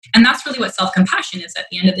And that's really what self-compassion is at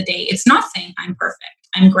the end of the day. It's not saying I'm perfect,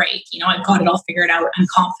 I'm great, I've got it all figured out, I'm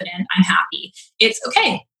confident, I'm happy. It's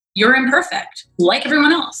okay. You're imperfect, like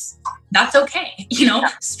everyone else. That's okay.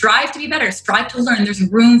 Strive to be better, strive to learn. There's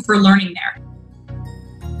room for learning there.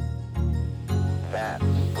 That's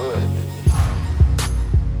good.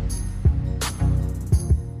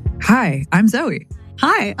 Hi, I'm Zoe.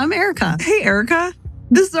 Hi, I'm Erica. Hey, Erica.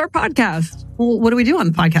 This is our podcast. Well, what do we do on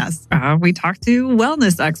the podcast? We talk to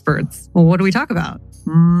wellness experts. Well, what do we talk about?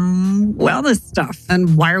 Wellness stuff.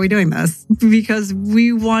 And why are we doing this? Because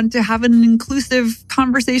we want to have an inclusive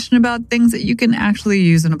conversation about things that you can actually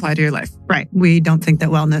use and apply to your life. Right. We don't think that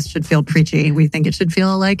wellness should feel preachy. We think it should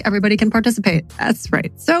feel like everybody can participate. That's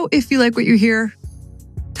right. So if you like what you hear,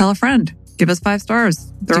 tell a friend. Give us 5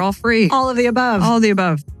 stars. They're all free. All of the above. All of the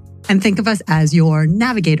above. And think of us as your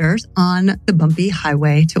navigators on the bumpy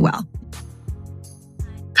highway to well.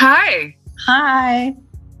 Hi. Hi.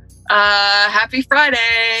 Happy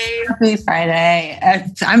Friday. Happy Friday.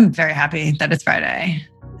 I'm very happy that it's Friday.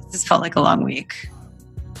 This felt like a long week.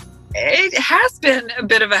 It has been a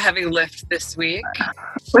bit of a heavy lift this week.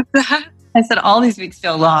 What's that? I said all these weeks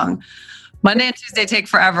feel long. Monday and Tuesday take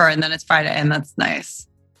forever, and then it's Friday, and that's nice.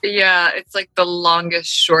 Yeah, it's like the longest,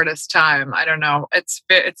 shortest time. I don't know. It's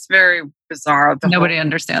very bizarre. Nobody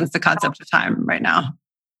understands the concept of time right now.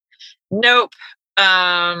 Nope.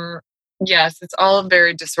 Yes, it's all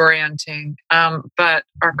very disorienting. But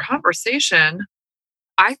our conversation,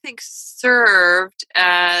 I think, served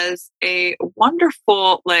as a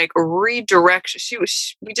wonderful redirection.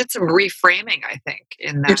 We did some reframing, I think,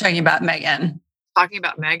 in that. You're talking about Megan. Talking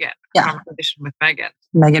about Megan. Yeah. Conversation with Megan.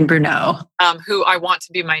 Megan Bruneau. Who I want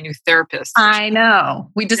to be my new therapist. I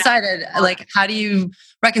know. We decided, how do you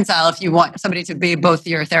reconcile if you want somebody to be both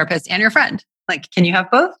your therapist and your friend? Can you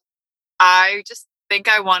have both? I just think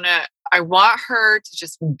I want her to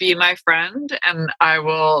just be my friend, and I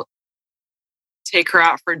will take her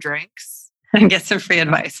out for drinks. And get some free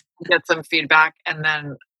advice. Get some feedback, and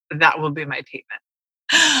then that will be my payment.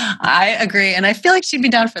 I agree. And I feel like she'd be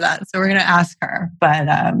down for that. So we're going to ask her. But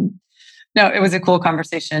no, it was a cool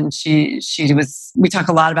conversation. We talk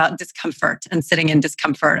a lot about discomfort and sitting in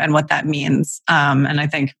discomfort and what that means. And I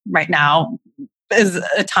think right now is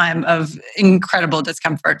a time of incredible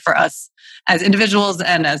discomfort for us as individuals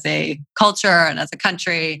and as a culture and as a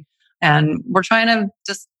country. And we're trying to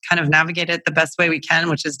just kind of navigate it the best way we can,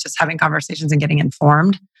 which is just having conversations and getting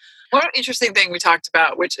informed. One interesting thing we talked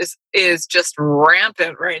about, which is just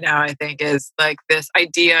rampant right now, I think, is this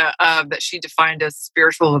idea of that she defined as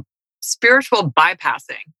spiritual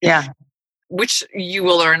bypassing. Yeah. Which you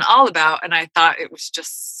will learn all about. And I thought it was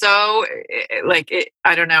just so,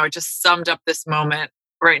 I don't know, it just summed up this moment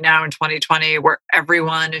right now in 2020 where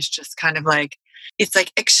everyone is just kind of it's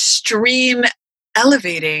extreme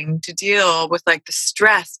elevating to deal with the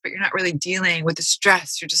stress, but you're not really dealing with the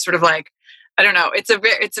stress. You're just sort of I don't know. It's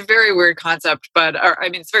a very weird concept, but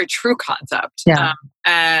it's a very true concept. Yeah.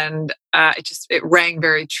 It rang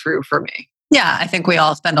very true for me. Yeah, I think we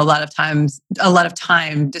all spend a lot of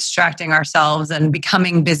time distracting ourselves and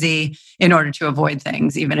becoming busy in order to avoid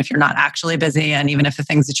things, even if you're not actually busy, and even if the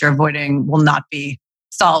things that you're avoiding will not be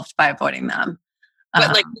solved by avoiding them.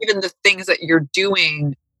 But even the things that you're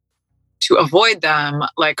doing to avoid them,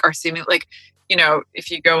 are seeming if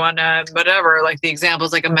you go on a whatever, the example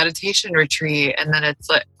is a meditation retreat, and then it's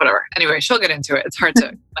whatever. Anyway, she'll get into it. It's hard to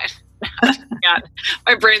explain. God,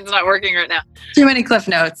 my brain's not working right now. Too many cliff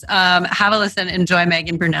notes. Have a listen. Enjoy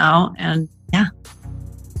Megan Bruneau. And yeah.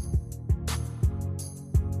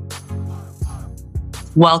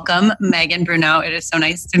 Welcome, Megan Bruneau. It is so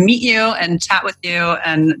nice to meet you and chat with you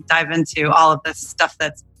and dive into all of this stuff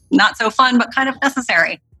that's not so fun, but kind of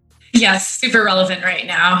necessary. Yes, super relevant right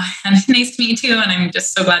now. And nice to meet you too. And I'm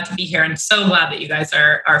just so glad to be here and so glad that you guys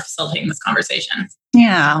are facilitating this conversation.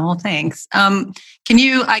 Yeah, well, thanks. Can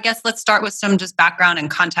you, let's start with some just background and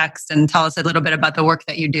context and tell us a little bit about the work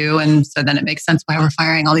that you do. And so then it makes sense why we're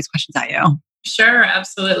firing all these questions at you. Sure,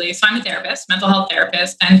 absolutely. So I'm a therapist, mental health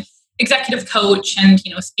therapist, and executive coach, and,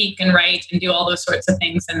 speak and write and do all those sorts of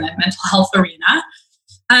things in the mental health arena.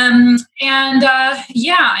 That's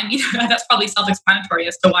probably self-explanatory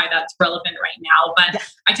as to why that's relevant right now. But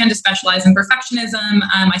I tend to specialize in perfectionism.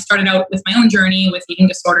 I started out with my own journey with eating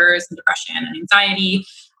disorders and depression and anxiety.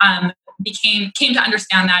 Came to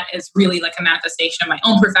understand that as really a manifestation of my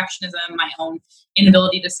own perfectionism, my own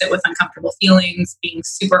inability to sit with uncomfortable feelings, being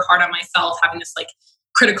super hard on myself, having this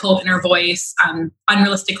critical inner voice,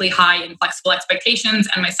 unrealistically high and flexible expectations,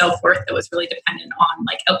 and my self-worth that was really dependent on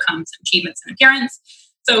outcomes, achievements, and appearance.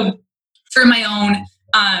 So through my own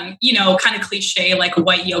kind of cliche, like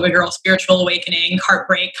white yoga girl, spiritual awakening,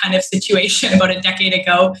 heartbreak kind of situation about a decade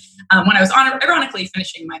ago, when I was ironically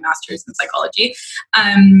finishing my master's in psychology.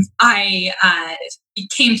 I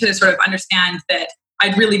came to sort of understand that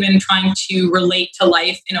I'd really been trying to relate to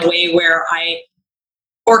life in a way where I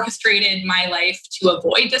orchestrated my life to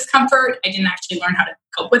avoid discomfort. I didn't actually learn how to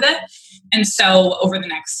cope with it. And so over the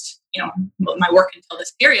next, my work until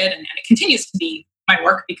this period, and it continues to be my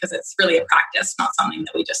work because it's really a practice, not something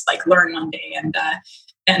that we just like learn one day and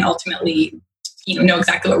then ultimately, know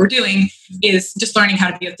exactly what we're doing, is just learning how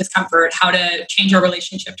to be with discomfort, how to change our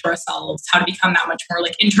relationship to ourselves, how to become that much more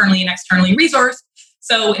like internally and externally resourced.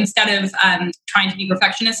 So instead of trying to be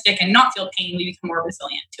perfectionistic and not feel pain, we become more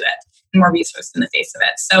resilient to it and more resourced in the face of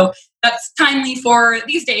it. So that's timely for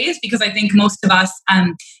these days because I think most of us,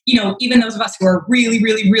 even those of us who are really,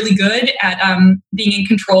 really, really good at being in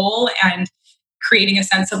control and creating a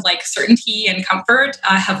sense of like certainty and comfort,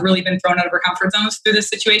 have really been thrown out of our comfort zones through this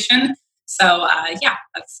situation. So I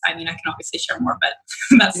can obviously share more, but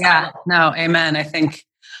that's amen. I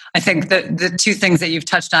think the two things that you've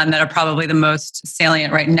touched on that are probably the most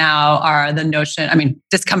salient right now are the notion,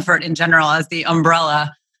 discomfort in general as the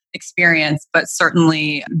umbrella experience, but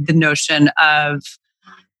certainly the notion of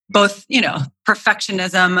both,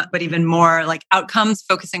 perfectionism, but even more like outcomes,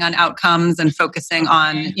 focusing on outcomes and focusing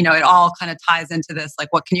on, it all kind of ties into this,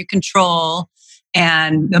 like what can you control?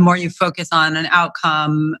 And the more you focus on an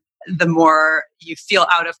outcome, the more you feel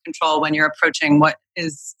out of control when you're approaching what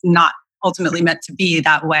is not ultimately meant to be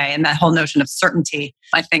that way. And that whole notion of certainty,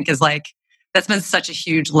 I think, is like, that's been such a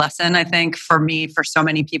huge lesson, I think, for me, for so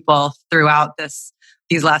many people throughout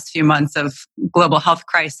these last few months of global health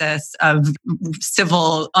crisis, of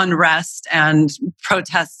civil unrest and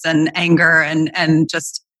protests and anger and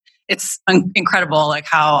just, it's incredible like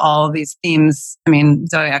how all of these themes,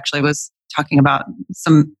 Zoe actually was talking about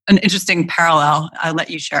an interesting parallel. I'll let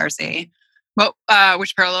you share, Z. Well,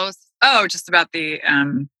 which parallels? Oh, just about the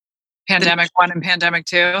pandemic 1 and pandemic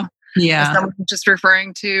 2. Yeah. So just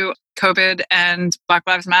referring to COVID and Black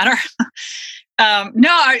Lives Matter.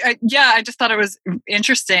 I just thought it was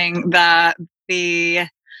interesting that the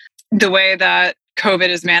way that COVID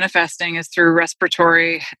is manifesting is through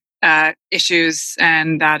respiratory issues,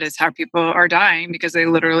 and that is how people are dying because they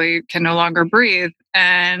literally can no longer breathe.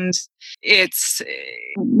 And it's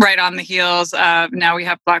right on the heels of now we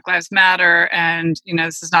have Black Lives Matter, and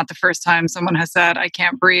this is not the first time someone has said I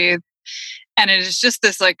can't breathe. And it is just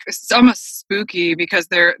this like, it's almost spooky because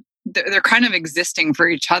they're kind of existing for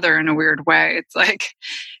each other in a weird way. It's like,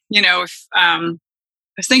 if I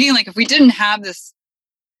was thinking like if we didn't have this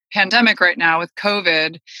pandemic right now with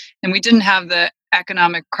COVID and we didn't have the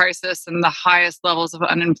economic crisis and the highest levels of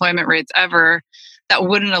unemployment rates ever, that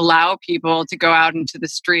wouldn't allow people to go out into the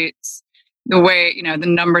streets the way, the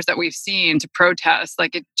numbers that we've seen to protest.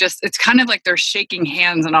 Like it's kind of like they're shaking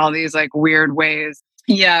hands in all these like weird ways.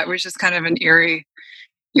 Yeah, it was just kind of an eerie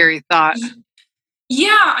thought. Yeah,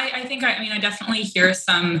 I think, I definitely hear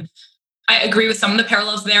I agree with some of the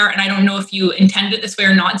parallels there. And I don't know if you intended it this way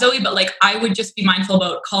or not, Zoe, but like, I would just be mindful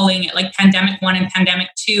about calling it like pandemic 1 and pandemic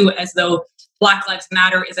 2 as though Black Lives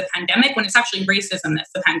Matter is a pandemic when it's actually racism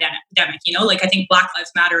that's the pandemic, like I think Black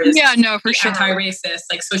Lives Matter is for sure. Anti-racist,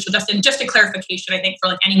 like social justice. And just a clarification, I think for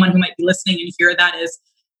like anyone who might be listening and hear that is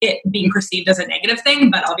it being perceived as a negative thing,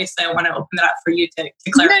 but obviously I want to open that up for you to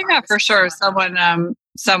clarify. Yeah, for sure.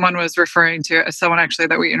 Someone was referring to, someone actually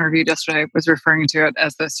that we interviewed yesterday was referring to it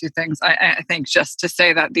as those two things. I think just to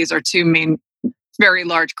say that these are two main, very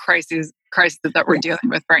large crises that we're dealing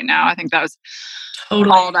with right now. I think that was totally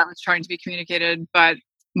all that was trying to be communicated, but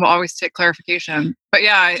we'll always take clarification. But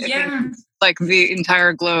I think like the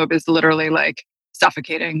entire globe is literally like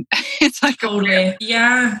suffocating. It's like totally.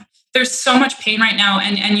 Yeah. There's so much pain right now.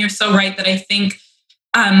 And you're so right that I think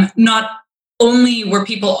not only were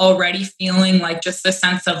people already feeling like just this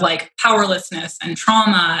sense of like powerlessness and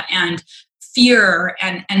trauma and fear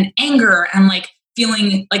and anger and like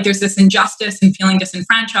feeling like there's this injustice and feeling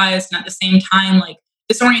disenfranchised and at the same time like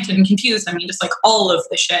disoriented and confused. Just like all of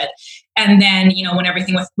the shit. And then, when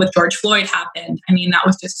everything with George Floyd happened, that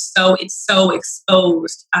was just it's so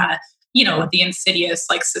exposed, the insidious,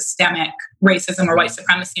 like systemic racism or white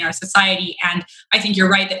supremacy in our society. And I think you're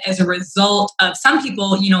right that as a result of some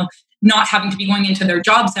people, not having to be going into their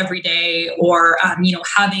jobs every day or,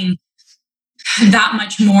 having that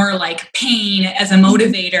much more like pain as a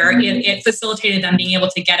motivator. It facilitated them being able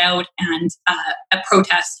to get out and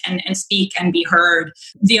protest and speak and be heard.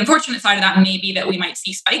 The unfortunate side of that may be that we might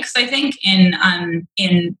see spikes, I think, in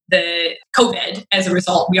the COVID as a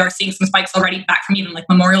result. We are seeing some spikes already back from even like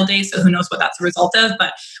Memorial Day. So who knows what that's a result of,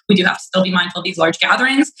 but we do have to still be mindful of these large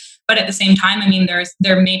gatherings. But at the same time, I mean,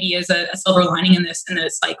 there maybe is a silver lining in this, and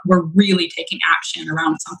it's like we're really taking action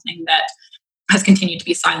around something that has continued to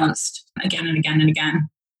be silenced again and again and again.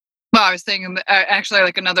 Well, I was saying actually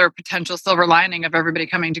like another potential silver lining of everybody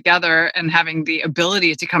coming together and having the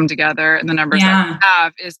ability to come together and the numbers that we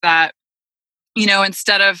have is that, you know,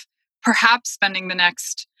 instead of perhaps spending the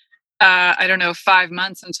next, 5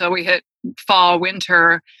 months until we hit fall,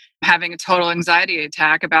 winter, having a total anxiety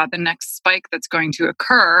attack about the next spike that's going to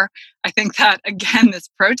occur, I think that, again, this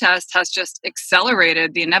protest has just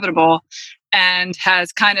accelerated the inevitable and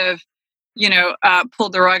has kind of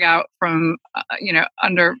pulled the rug out from,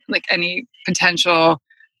 under like any potential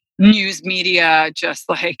news media, just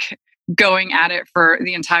like going at it for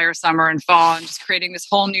the entire summer and fall and just creating this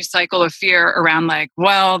whole new cycle of fear around like,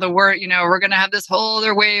 well, we're going to have this whole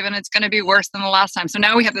other wave and it's going to be worse than the last time. So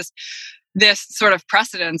now we have this sort of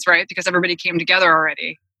precedence, right? Because everybody came together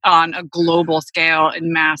already on a global scale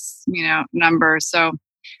in mass, numbers. So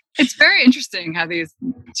it's very interesting how these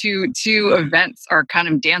two events are kind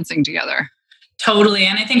of dancing together. Totally.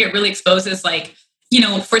 And I think it really exposes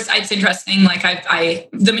first, it's interesting. Like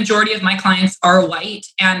the majority of my clients are white,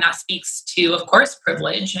 and that speaks to, of course,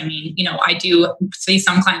 privilege. I mean, I do see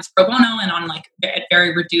some clients pro bono and on like at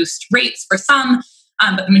very reduced rates for some,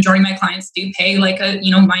 but the majority of my clients do pay like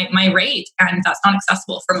my rate, and that's not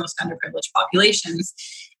accessible for most underprivileged populations.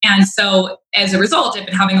 And so as a result, I've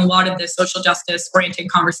been having a lot of the social justice oriented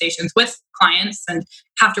conversations with clients and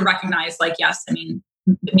have to recognize like, yes, I mean,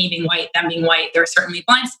 me being white, them being white, there are certainly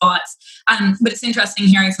blind spots. But it's interesting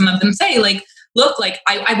hearing some of them say like, look, like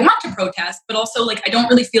I want to protest, but also like, I don't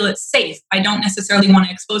really feel it's safe. I don't necessarily want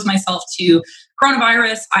to expose myself to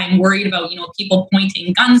coronavirus. I'm worried about, people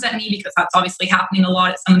pointing guns at me because that's obviously happening a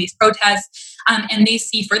lot at some of these protests. And they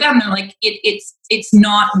see for them, they're like, it's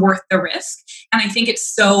not worth the risk. And I think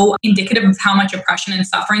it's so indicative of how much oppression and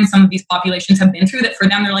suffering some of these populations have been through that for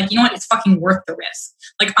them, they're like, you know what, it's fucking worth the risk.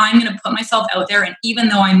 Like I'm going to put myself out there. And even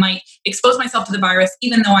though I might expose myself to the virus,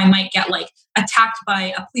 even though I might get like attacked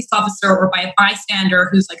by a police officer or by a bystander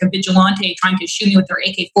who's like a vigilante trying to shoot me with their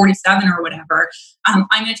AK-47 or whatever, I'm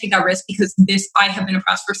going to take that risk because I have been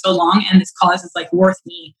oppressed for so long, and this cause is like worth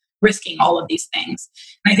me risking all of these things.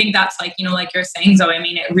 And I think that's like, like you're saying, Zoe, I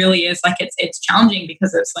mean, it really is like, it's challenging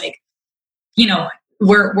because it's like,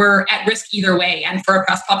 we're at risk either way. And for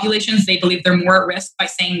oppressed populations, they believe they're more at risk by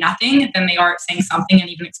saying nothing than they are saying something and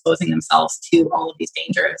even exposing themselves to all of these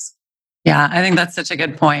dangers. Yeah, I think that's such a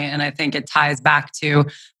good point. And I think it ties back to,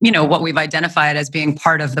 what we've identified as being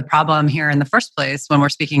part of the problem here in the first place when we're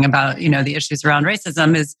speaking about, the issues around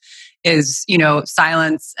racism is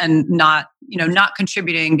silence and not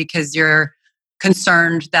contributing because you're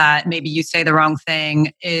concerned that maybe you say the wrong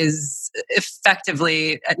thing is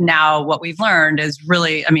effectively now what we've learned is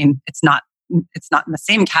really, I mean, it's not in the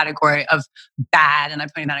same category of bad, and I'm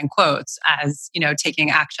putting that in quotes, as,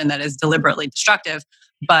 taking action that is deliberately destructive.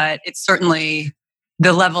 But it's certainly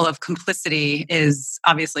the level of complicity is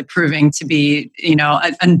obviously proving to be,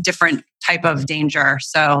 a different type of danger.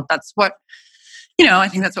 So that's what, I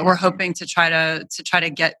think that's what we're hoping to try to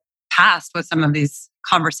get past with some of these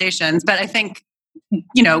conversations. But I think,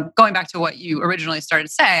 going back to what you originally started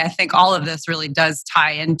to say, I think all of this really does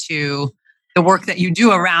tie into the work that you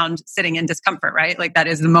do around sitting in discomfort, right? Like that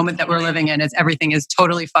is the moment that we're living in, is everything is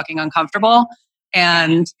totally fucking uncomfortable.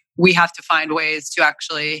 And we have to find ways to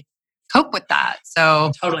actually cope with that.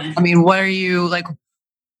 So, totally. I mean, what are you like?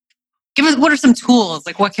 What are some tools?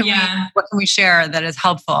 Like, what can we share that is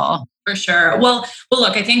helpful? For sure. Well,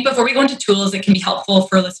 look, I think before we go into tools, it can be helpful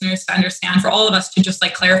for listeners to understand, for all of us to just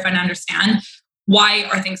like clarify and understand, why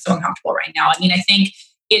are things so uncomfortable right now? I mean, I think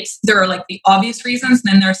there are like the obvious reasons,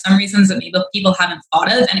 and then there are some reasons that maybe people haven't thought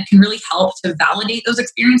of, and it can really help to validate those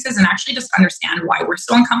experiences and actually just understand why we're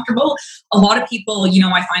so uncomfortable. A lot of people,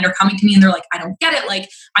 I find are coming to me and they're like, I don't get it. Like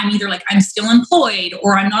I'm either like, I'm still employed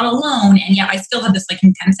or I'm not alone. And yet I still have this like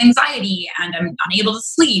intense anxiety and I'm unable to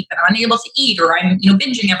sleep and I'm unable to eat, or I'm,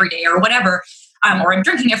 binging every day or whatever. Or I'm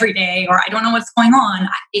drinking every day, or I don't know what's going on.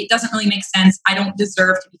 It doesn't really make sense. I don't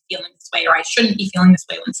deserve to be feeling this way, or I shouldn't be feeling this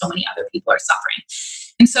way when so many other people are suffering.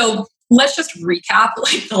 And so let's just recap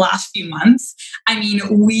like the last few months. I mean,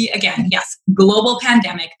 yes, global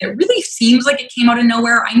pandemic that really seems like it came out of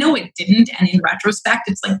nowhere. I know it didn't. And in retrospect,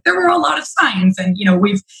 it's like there were a lot of signs. And,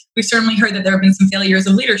 we've certainly heard that there have been some failures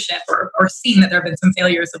of leadership or seen that there have been some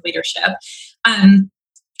failures of leadership. And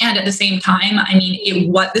at the same time, I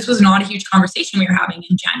mean, this was not a huge conversation we were having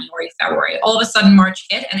in January, February. All of a sudden March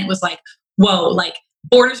hit and it was like, whoa, like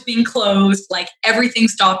borders being closed, like everything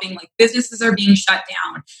stopping, like businesses are being shut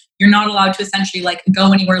down. You're not allowed to essentially like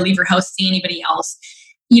go anywhere, leave your house, see anybody else.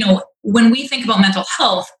 When we think about mental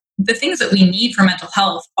health, the things that we need for mental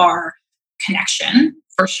health are connection,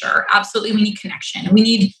 for sure. Absolutely, we need connection. We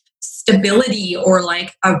need stability or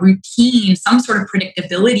like a routine, some sort of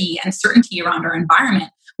predictability and certainty around our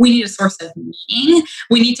environment. We need a source of meaning.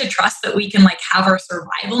 We need to trust that we can like have our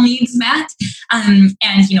survival needs met. And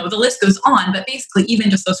the list goes on, but basically even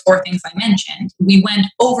just those 4 things I mentioned, we went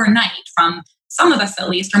overnight from some of us at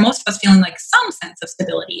least, or most of us feeling like some sense of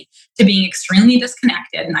stability to being extremely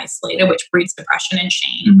disconnected and isolated, which breeds depression and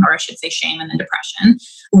shame, or I should say shame and then depression.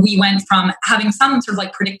 We went from having some sort of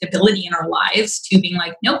like predictability in our lives to being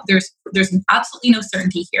like, nope, there's absolutely no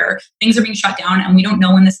certainty here. Things are being shut down and we don't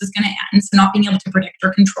know when this is going to end. So not being able to predict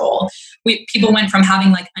or control. People went from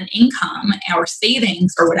having like an income or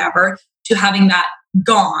savings or whatever to having that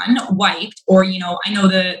gone, wiped, or, I know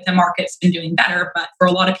the market's been doing better, but for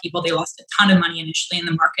a lot of people, they lost a ton of money initially in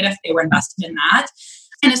the market if they were invested in that.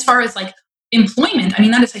 And as far as like employment, I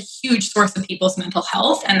mean, that is a huge source of people's mental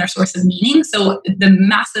health and their source of meaning. So the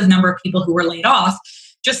massive number of people who were laid off,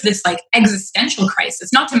 just this like existential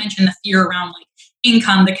crisis, not to mention the fear around like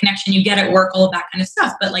income, the connection you get at work, all of that kind of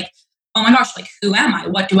stuff. But like, oh my gosh, like who am I?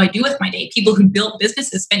 What do I do with my day? People who built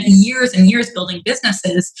businesses, spent years and years building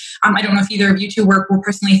businesses. I don't know if either of you two were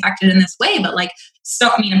personally affected in this way, but like,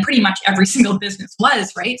 and pretty much every single business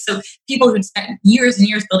was, right? So people who'd spent years and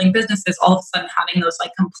years building businesses, all of a sudden having those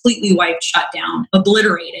like completely wiped, shut down,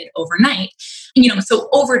 obliterated overnight. So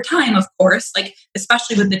over time, of course, like,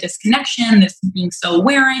 especially with the disconnection, this being so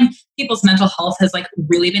wearing, people's mental health has like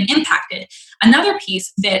really been impacted. Another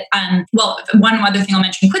piece that, one other thing I'll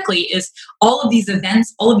mention quickly is all of these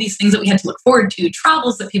events, all of these things that we had to look forward to,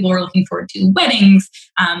 travels that people were looking forward to, weddings.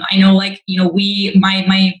 I know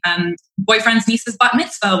my boyfriend's niece's bat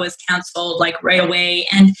mitzvah was canceled like right away.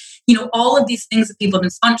 And, all of these things that people have been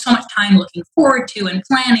spent so much time looking forward to and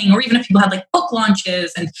planning, or even if people had like book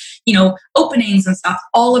launches and, openings and stuff,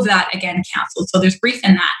 all of that again canceled. So there's grief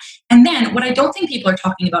in that. And then what I don't think people are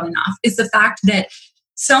talking about enough is the fact that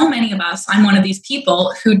so many of us, I'm one of these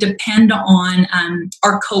people who depend on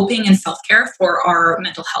our coping and self-care for our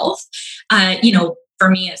mental health. For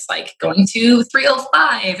me, it's like going to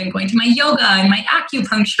 305 and going to my yoga and my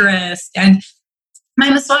acupuncturist and my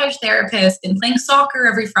massage therapist and playing soccer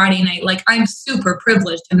every Friday night. Like, I'm super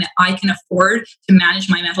privileged in that I can afford to manage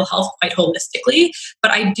my mental health quite holistically, but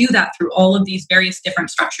I do that through all of these various different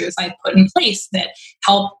structures I've put in place that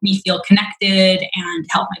help me feel connected and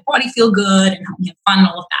help my body feel good and help me have fun and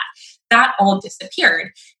all of that. That all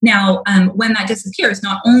disappeared. Now, when that disappears,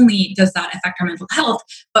 not only does that affect our mental health,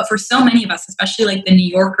 but for so many of us, especially like the New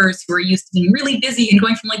Yorkers who are used to being really busy and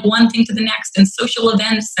going from like one thing to the next and social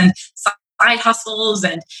events and side hustles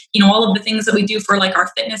and, all of the things that we do for like our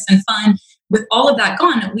fitness and fun, with all of that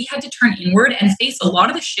gone, we had to turn inward and face a lot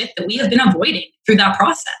of the shit that we have been avoiding through that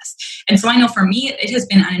process. And so I know for me, it has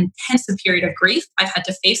been an intensive period of grief. I've had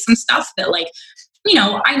to face some stuff that like,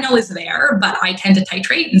 I know is there, but I tend to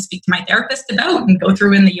titrate and speak to my therapist about and go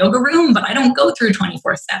through in the yoga room, but I don't go through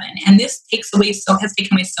 24/7. And this has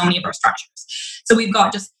taken away so many of our structures. So we've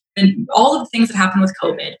got just all of the things that happened with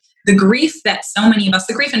COVID, the grief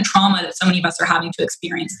and trauma that so many of us are having to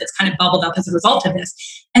experience that's kind of bubbled up as a result of this.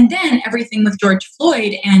 And then everything with George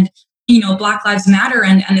Floyd and, Black Lives Matter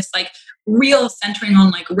and this like real centering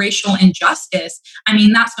on like racial injustice. I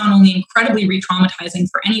mean, that's not only incredibly re-traumatizing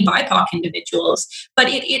for any BIPOC individuals, but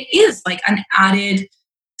it is like an added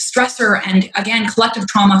stressor and again, collective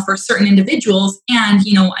trauma for certain individuals. And,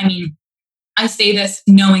 I say this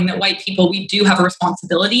knowing that white people, we do have a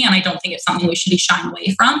responsibility, and I don't think it's something we should be shying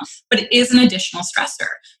away from, but it is an additional stressor,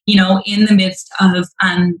 in the midst of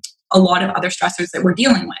a lot of other stressors that we're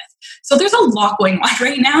dealing with. So there's a lot going on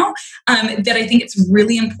right now that I think it's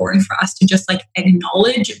really important for us to just like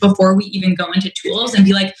acknowledge before we even go into tools and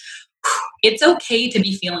be like, it's okay to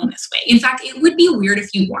be feeling this way. In fact, it would be weird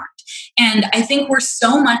if you weren't. And I think we're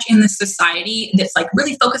so much in this society that's like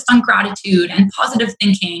really focused on gratitude and positive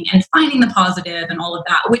thinking and finding the positive and all of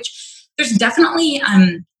that, which there's definitely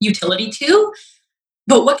utility to.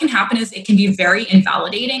 But what can happen is it can be very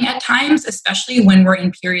invalidating at times, especially when we're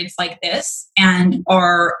in periods like this and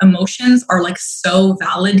our emotions are like so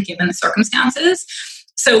valid given the circumstances.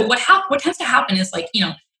 So what tends to happen is like,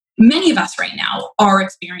 many of us right now are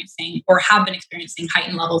experiencing or have been experiencing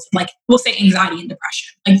heightened levels of like, we'll say anxiety and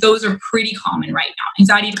depression. Like those are pretty common right now.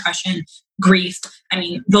 Anxiety, depression, grief. I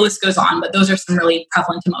mean, the list goes on, but those are some really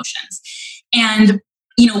prevalent emotions. And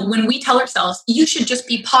when we tell ourselves, you should just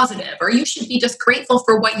be positive, or you should be just grateful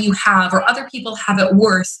for what you have, or other people have it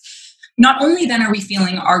worse, not only then are we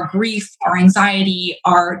feeling our grief, our anxiety,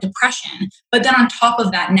 our depression, but then on top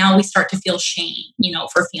of that, now we start to feel shame,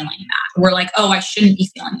 for feeling that. We're like, oh, I shouldn't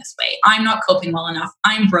be feeling this way. I'm not coping well enough.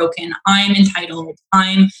 I'm broken. I'm entitled.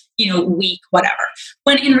 I'm, weak, whatever.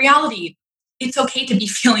 When in reality, it's okay to be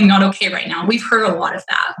feeling not okay right now. We've heard a lot of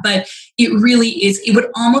that, but it really is, it would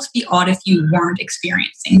almost be odd if you weren't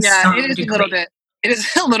experiencing some it is degree. It is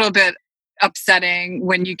a little bit upsetting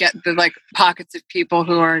when you get the like pockets of people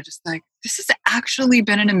who are just like, this has actually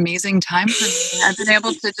been an amazing time for me. I've been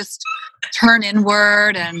able to just turn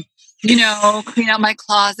inward and, clean out my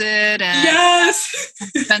closet and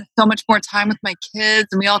spend so much more time with my kids,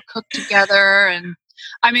 and we all cook together. And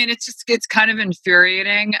I mean, it's kind of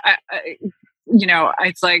infuriating.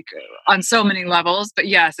 It's like on so many levels, but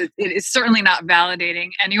yes, it is certainly not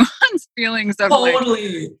validating anyone's feelings of like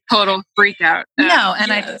total freak out. No.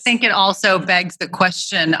 And I think it also begs the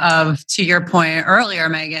question of, to your point earlier,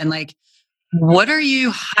 Megan, like, what are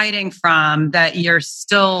you hiding from that you're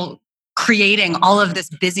still creating all of this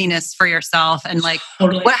busyness for yourself? And like,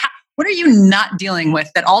 what are you not dealing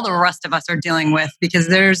with that all the rest of us are dealing with? Because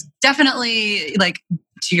there's definitely, like,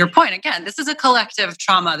 to your point, again, this is a collective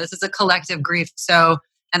trauma. This is a collective grief. So,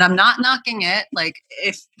 and I'm not knocking it. Like,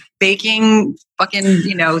 if baking fucking,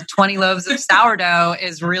 20 loaves of sourdough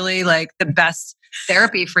is really like the best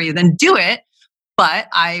therapy for you, then do it. But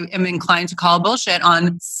I am inclined to call bullshit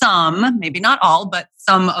on some, maybe not all, but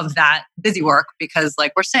some of that busy work, because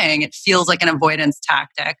like we're saying, it feels like an avoidance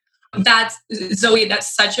tactic. That's Zoe,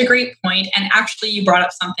 that's such a great point. And actually you brought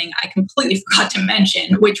up something I completely forgot to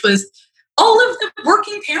mention, which was all of the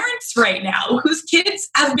working parents right now whose kids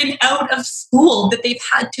have been out of school, that they've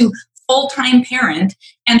had to full-time parent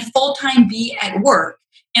and full-time be at work.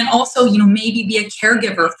 And also, maybe be a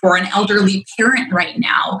caregiver for an elderly parent right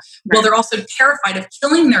now. Right. Well, they're also terrified of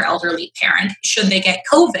killing their elderly parent should they get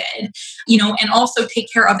COVID, and also take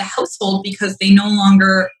care of the household because they no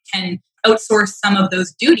longer can outsource some of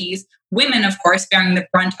those duties. Women, of course, bearing the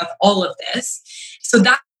brunt of all of this. So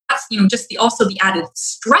that's, just the added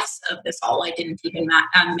stress of this all I didn't even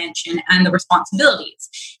mention, and the responsibilities.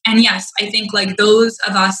 And yes, I think like those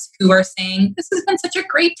of us who are saying, this has been such a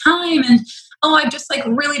great time, and I've just like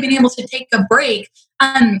really been able to take a break.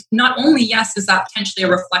 Not only, yes, is that potentially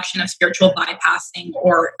a reflection of spiritual bypassing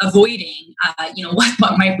or avoiding,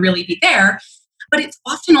 what might really be there, but it's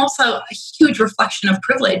often also a huge reflection of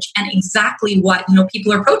privilege and exactly what,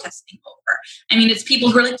 people are protesting over. I mean, it's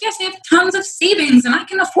people who are like, yes, I have tons of savings and I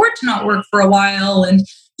can afford to not work for a while. And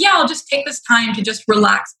yeah, I'll just take this time to just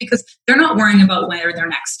relax, because they're not worrying about where their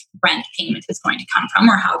next rent payment is going to come from,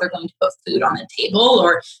 or how they're going to put food on the table,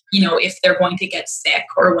 or, if they're going to get sick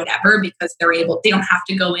or whatever, because they don't have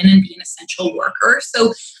to go in and be an essential worker.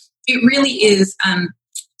 So it really is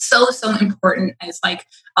so important. As like,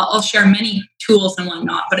 I'll share many tools and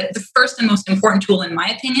whatnot, but the first and most important tool, in my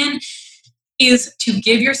opinion, is to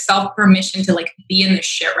give yourself permission to like be in this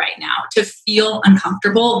shit right now, to feel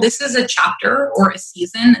uncomfortable. This is a chapter or a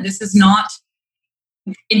season. This is not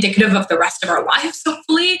indicative of the rest of our lives,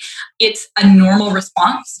 hopefully. It's a normal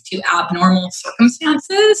response to abnormal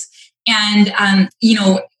circumstances. And,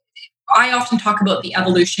 I often talk about the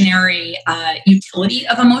evolutionary utility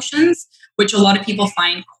of emotions, which a lot of people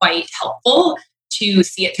find quite helpful to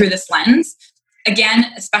see it through this lens.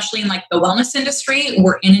 Again, especially in like the wellness industry,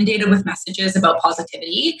 we're inundated with messages about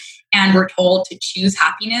positivity, and we're told to choose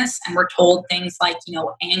happiness. And we're told things like,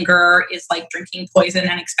 anger is like drinking poison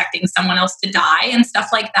and expecting someone else to die and stuff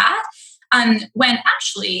like that. When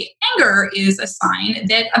actually anger is a sign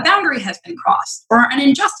that a boundary has been crossed, or an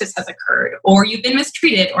injustice has occurred, or you've been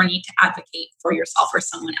mistreated, or need to advocate for yourself or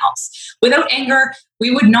someone else. Without anger, we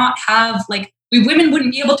would not have women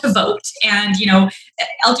wouldn't be able to vote, and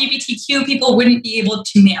LGBTQ people wouldn't be able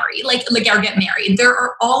to marry, or get married. There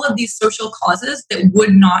are all of these social causes that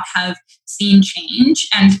would not have seen change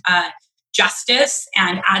and justice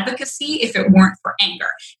and advocacy if it weren't for anger.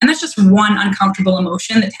 And that's just one uncomfortable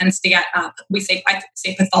emotion that tends to get I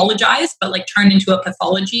say pathologized, but like turned into a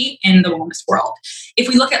pathology in the wellness world. If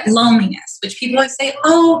we look at loneliness, which people always say,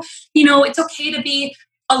 it's okay to be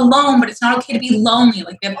alone, but it's not okay to be lonely.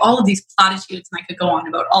 Like we have all of these platitudes, and I could go on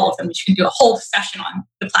about all of them. We should do a whole session on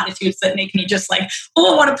the platitudes that make me just like,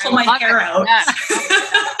 oh, I want to pull my hair out. Yeah.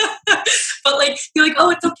 But like, you're like, oh,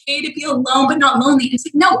 it's okay to be alone, but not lonely. It's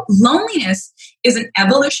like, no, loneliness is an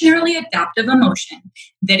evolutionarily adaptive emotion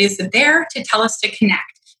that is there to tell us to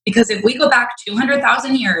connect. Because if we go back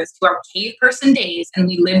 200,000 years to our cave person days and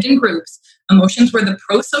we lived in groups, emotions were the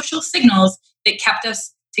pro-social signals that kept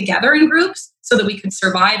us together in groups so that we could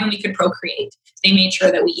survive and we could procreate. They made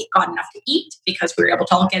sure that we got enough to eat because we were able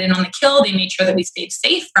to all get in on the kill. They made sure that we stayed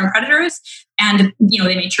safe from predators. And,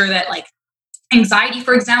 they made sure that like anxiety,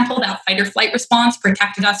 for example, that fight or flight response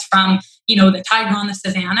protected us from, the tiger on the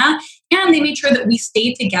savannah. And they made sure that we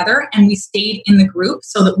stayed together and we stayed in the group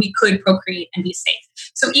so that we could procreate and be safe.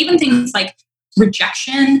 So even things like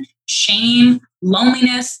rejection, shame,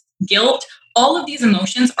 loneliness, guilt, all of these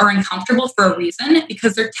emotions are uncomfortable for a reason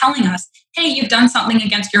because they're telling us, hey, you've done something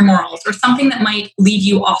against your morals or something that might leave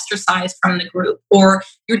you ostracized from the group, or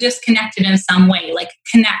you're disconnected in some way, like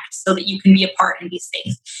connect so that you can be apart and be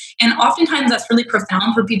safe. And oftentimes that's really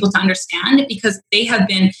profound for people to understand because they have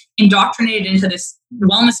been indoctrinated into this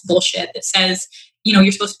wellness bullshit that says,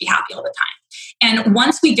 you're supposed to be happy all the time. And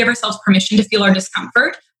once we give ourselves permission to feel our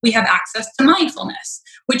discomfort, we have access to mindfulness,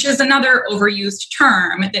 which is another overused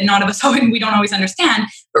term that none of us, we don't always understand.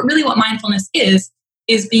 But really what mindfulness is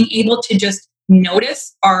being able to just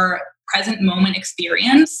notice our present moment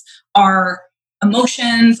experience, our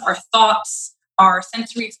emotions, our thoughts, our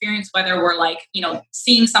sensory experience, whether we're like,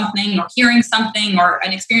 seeing something or hearing something or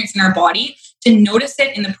an experience in our body, to notice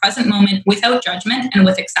it in the present moment without judgment and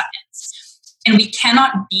with acceptance. And we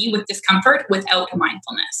cannot be with discomfort without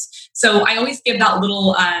mindfulness. So I always give that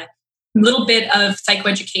little bit of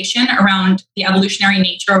psychoeducation around the evolutionary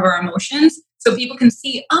nature of our emotions so people can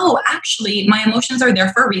see, oh, actually, my emotions are there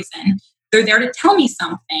for a reason. They're there to tell me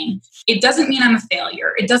something. It doesn't mean I'm a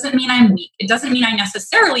failure. It doesn't mean I'm weak. It doesn't mean I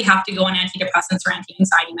necessarily have to go on antidepressants or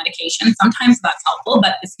anti-anxiety medication. Sometimes that's helpful,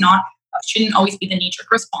 but shouldn't always be the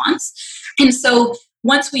knee-jerk response. And so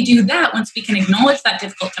once we do that, once we can acknowledge that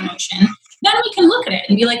difficult emotion, then we can look at it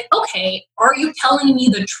and be like, okay, are you telling me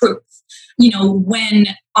the truth? When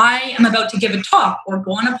I am about to give a talk or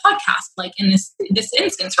go on a podcast, like in this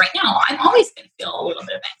instance right now, I'm always going to feel a little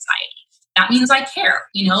bit of anxiety. That means I care,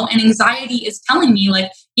 and anxiety is telling me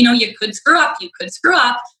like, you could screw up,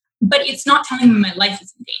 but it's not telling me my life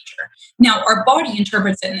is in danger. Now, our body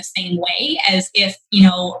interprets it in the same way as if,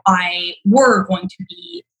 I were going to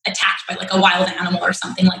be attacked by like a wild animal or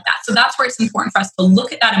something like that. So that's where it's important for us to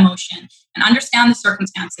look at that emotion and understand the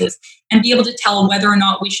circumstances and be able to tell whether or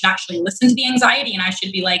not we should actually listen to the anxiety and I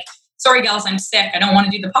should be like, sorry, gals, I'm sick. I don't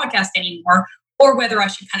want to do the podcast anymore. Or whether I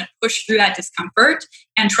should kind of push through that discomfort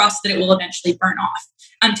and trust that it will eventually burn off.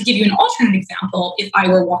 To give you an alternate example, if I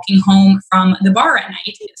were walking home from the bar at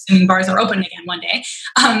night, assuming bars are open again one day,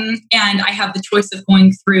 and I have the choice of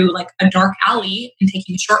going through like a dark alley and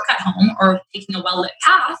taking a shortcut home or taking a well-lit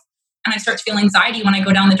path, and I start to feel anxiety when I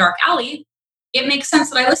go down the dark alley, it makes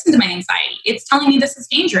sense that I listen to my anxiety. It's telling me this is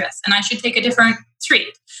dangerous and I should take a different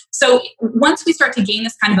street. So once we start to gain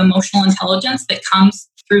this kind of emotional intelligence that comes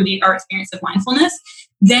through our experience of mindfulness,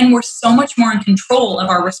 then we're so much more in control of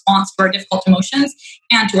our response to our difficult emotions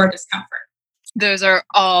and to our discomfort. Those are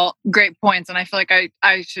all great points. And I feel like I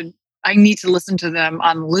need to listen to them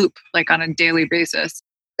on loop, like on a daily basis,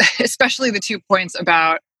 especially the 2 points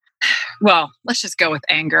about, well, let's just go with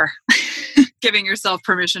anger, giving yourself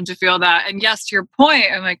permission to feel that. And yes, to your point,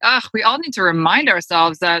 I'm like, we all need to remind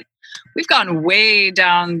ourselves that we've gone way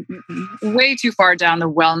too far down the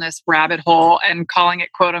wellness rabbit hole and calling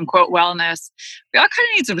it quote unquote wellness. We all kind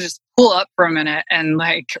of need to just pull up for a minute and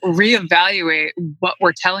like reevaluate what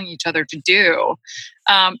we're telling each other to do.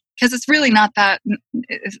 Because it's really not that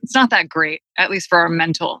great, at least for our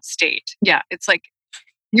mental state. Yeah. It's like,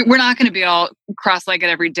 we're not going to be all cross-legged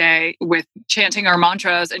every day with chanting our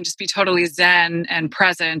mantras and just be totally zen and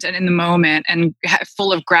present and in the moment and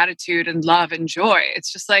full of gratitude and love and joy. It's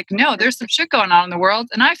just like, no, there's some shit going on in the world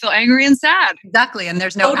and I feel angry and sad. Exactly. And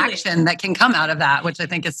there's no action that can come out of that, which I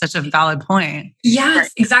think is such a valid point.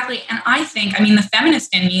 Yes, exactly. And I think, the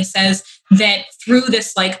feminist in me says that through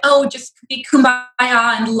this like, oh, just be kumbaya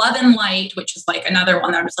and love and light, which is like another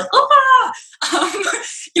one that I'm just like,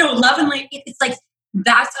 love and light. It's like,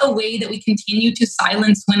 that's a way that we continue to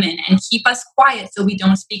silence women and keep us quiet so we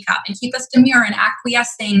don't speak up and keep us demure and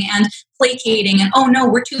acquiescing and placating and, oh no,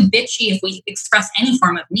 we're too bitchy if we express any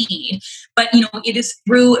form of need. But, it is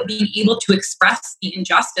through being able to express the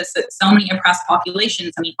injustice that so many oppressed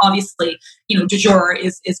populations, obviously, du jour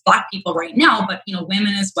is Black people right now, but,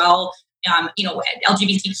 women as well,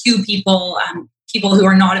 LGBTQ people, people who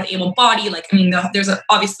are not of able body. Like, I mean, there's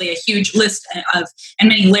obviously a huge list of and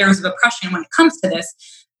many layers of oppression when it comes to this.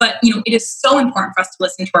 But, it is so important for us to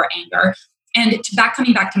listen to our anger. And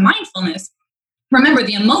coming back to mindfulness, remember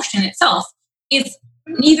the emotion itself is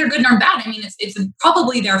neither good nor bad. I mean, it's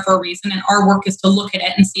probably there for a reason. And our work is to look at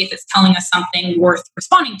it and see if it's telling us something worth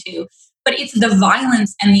responding to. But it's the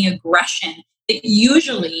violence and the aggression that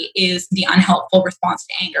usually is the unhelpful response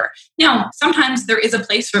to anger. Now, sometimes there is a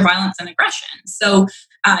place for violence and aggression. So,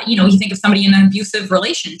 you think of somebody in an abusive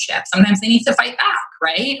relationship, sometimes they need to fight back,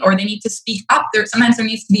 right? Or they need to speak up. Sometimes there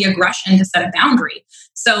needs to be aggression to set a boundary.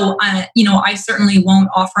 So, I certainly won't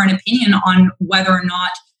offer an opinion on whether or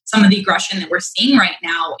not some of the aggression that we're seeing right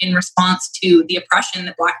now in response to the oppression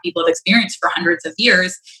that Black people have experienced for hundreds of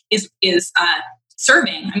years is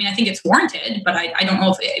serving. I mean, I think it's warranted, but I don't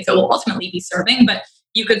know if it will ultimately be serving. But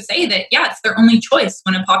you could say that, it's their only choice.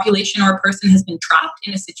 When a population or a person has been trapped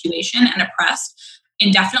in a situation and oppressed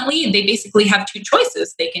indefinitely, they basically have two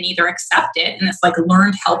choices. They can either accept it in this like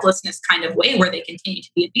learned helplessness kind of way where they continue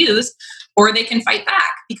to be abused, or they can fight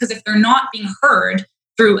back. Because if they're not being heard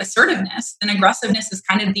through assertiveness, then aggressiveness is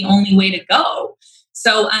kind of the only way to go.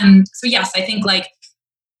 So yes, I think like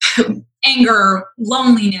anger,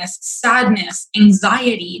 loneliness, sadness,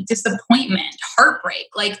 anxiety, disappointment, heartbreak,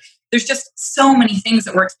 like there's just so many things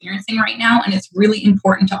that we're experiencing right now. And it's really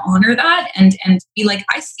important to honor that and be like,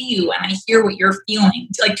 I see you and I hear what you're feeling,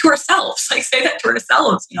 like to ourselves, like say that to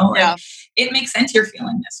ourselves, It makes sense you're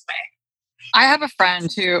feeling this way. I have a friend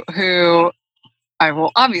who I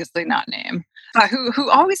will obviously not name, who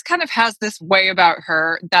always kind of has this way about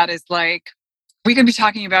her that is like, we could be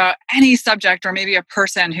talking about any subject or maybe a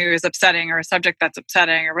person who is upsetting or a subject that's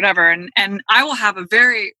upsetting or whatever. And I will have a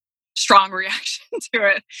very strong reaction to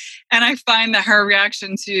it. And I find that her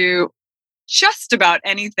reaction to just about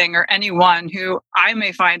anything or anyone who I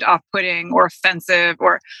may find off-putting or offensive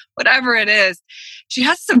or whatever it is, she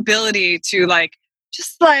has this ability to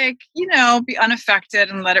be unaffected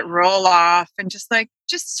and let it roll off and just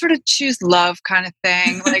sort of choose love kind of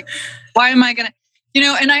thing. Like, why am I going to,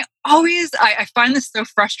 and I find this so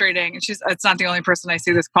frustrating. And it's not the only person I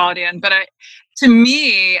see this quality in, but to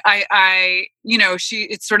me,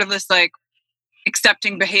 it's sort of this like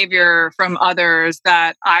accepting behavior from others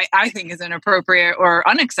that I think is inappropriate or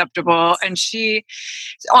unacceptable. And she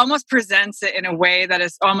almost presents it in a way that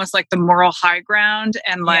is almost like the moral high ground.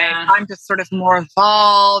 And like, I'm just sort of more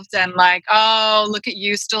evolved and like, oh, look at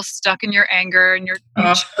you still stuck in your anger and your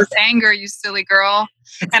anger, you silly girl.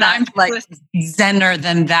 And I'm like Zenner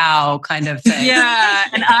than thou kind of thing. Yeah.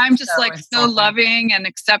 And I'm just like so loving and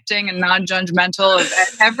accepting and non-judgmental of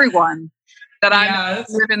everyone. That I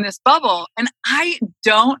live in this bubble. And I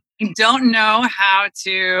don't know how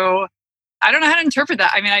to interpret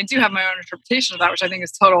that. I mean, I do have my own interpretation of that, which I think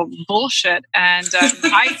is total bullshit. And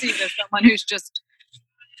I see it as someone who's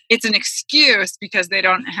it's an excuse because they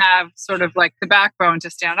don't have sort of like the backbone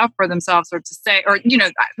to stand up for themselves or to say, or,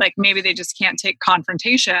 like maybe they just can't take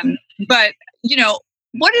confrontation. But,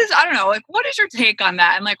 what is your take on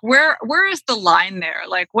that? And like, where is the line there?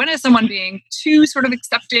 Like, when is someone being too sort of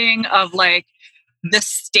accepting of like the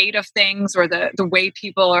state of things or the way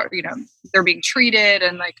people are, they're being treated?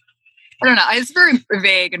 And like, I don't know. It's very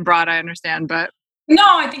vague and broad, I understand, but. No,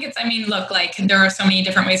 I think look, like there are so many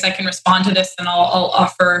different ways I can respond to this and I'll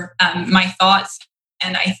offer my thoughts.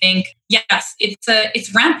 And I think, yes,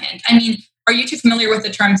 it's rampant. I mean, are you too familiar with the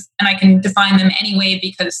terms? And I can define them anyway,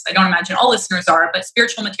 because I don't imagine all listeners are, but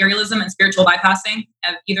spiritual materialism and spiritual bypassing.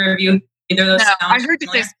 Have either of those no, I heard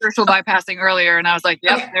familiar? you say spiritual bypassing earlier and I was like,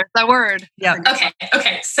 yep, okay. There's that word. Yeah.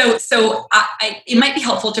 Okay. So it might be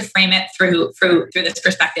helpful to frame it through this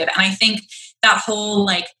perspective. And I think that whole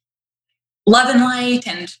like love and light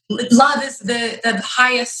and love is the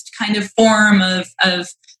highest kind of form of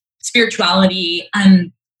spirituality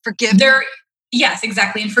and forgiveness. Yes,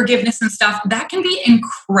 exactly. And forgiveness and stuff, that can be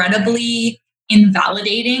incredibly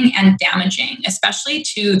invalidating and damaging, especially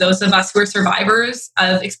to those of us who are survivors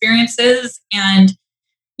of experiences. And,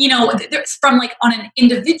 from like on an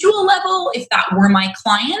individual level, if that were my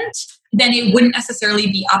client, then it wouldn't necessarily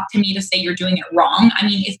be up to me to say you're doing it wrong. I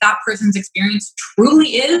mean, if that person's experience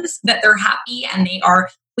truly is that they're happy and they are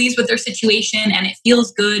pleased with their situation and it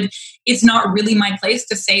feels good, it's not really my place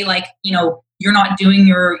to say like, you're not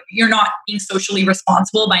being socially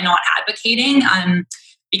responsible by not advocating,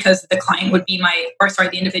 because the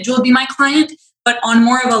individual would be my client. But on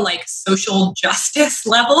more of a like social justice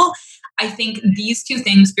level, I think these two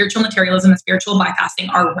things, spiritual materialism and spiritual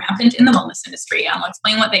bypassing, are rampant in the wellness industry. And I'll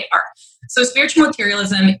explain what they are. So spiritual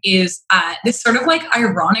materialism is this sort of like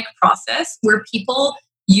ironic process where people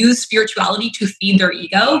use spirituality to feed their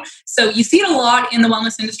ego. So you see it a lot in the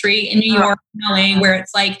wellness industry in New York, in LA, where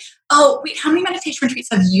it's like, oh, wait, how many meditation retreats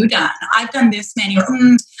have you done? I've done this many. Or,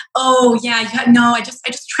 oh, yeah, no, I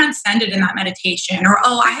just transcended in that meditation. Or,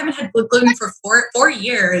 oh, I haven't had gluten for four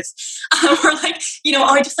years. Or like, oh,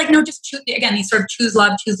 I just like, no, just choose, again, these sort of choose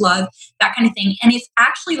love, that kind of thing. And it's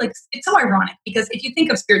actually like, it's so ironic because if you think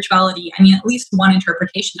of spirituality, I mean, at least one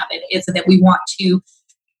interpretation of it is that we want to,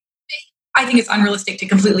 I think it's unrealistic to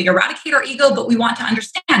completely eradicate our ego, but we want to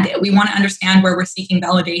understand it. We want to understand where we're seeking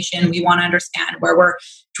validation. We want to understand where we're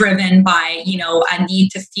driven by, a need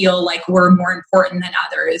to feel like we're more important than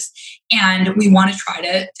others. And we want to try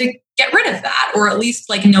to get rid of that, or at least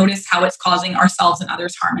like notice how it's causing ourselves and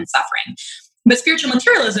others harm and suffering. But spiritual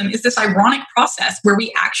materialism is this ironic process where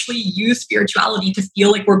we actually use spirituality to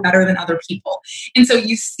feel like we're better than other people. And so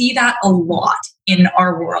you see that a lot in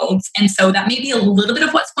our worlds. And so that may be a little bit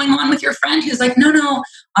of what's going on with your friend who's like, no,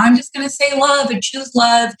 I'm just going to say love and choose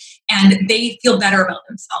love. And they feel better about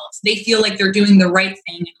themselves. They feel like they're doing the right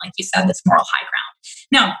thing. And like you said, this moral high ground.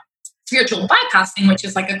 Now, spiritual bypassing, which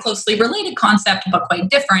is like a closely related concept, but quite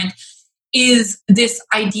different, is this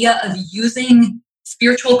idea of using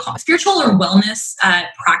spiritual or wellness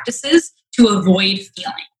practices to avoid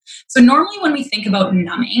feeling. So normally when we think about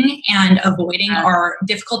numbing and avoiding our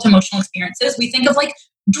difficult emotional experiences, we think of like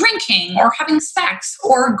drinking or having sex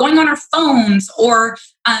or going on our phones or,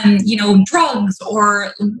 drugs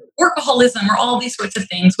or workaholism or all these sorts of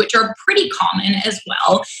things, which are pretty common as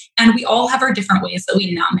well. And we all have our different ways that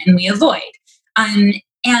we numb and we avoid.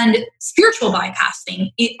 And spiritual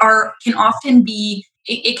bypassing can often be,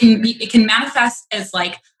 it can manifest as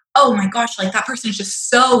like, oh my gosh, like that person is just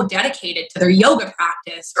so dedicated to their yoga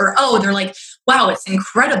practice, or oh, they're like, wow, it's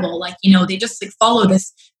incredible. Like, they just like follow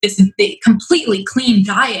this completely clean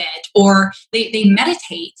diet, or they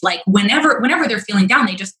meditate. Like whenever they're feeling down,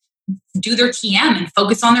 they just do their TM and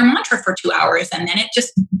focus on their mantra for 2 hours, and then it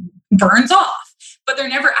just burns off. But they're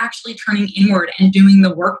never actually turning inward and doing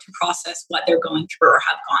the work to process what they're going through or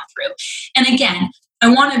have gone through. And again, I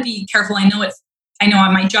want to be careful. I know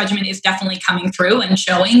my judgment is definitely coming through and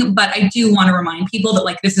showing, but I do want to remind people that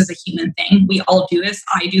like this is a human thing. We all do this.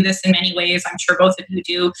 I do this in many ways. I'm sure both of you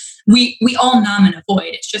do. We all numb and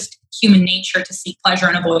avoid. It's just human nature to seek pleasure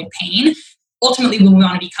and avoid pain. Ultimately, we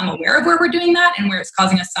want to become aware of where we're doing that and where it's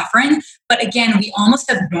causing us suffering. But again, we almost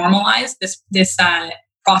have normalized this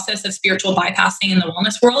process of spiritual bypassing in the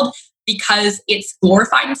wellness world because it's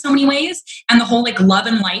glorified in so many ways. And the whole like love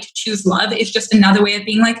and light, choose love is just another way of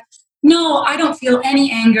being like, no, I don't feel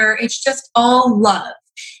any anger. It's just all love.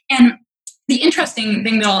 And the interesting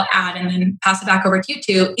thing that I'll add and then pass it back over to you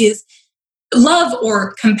two is love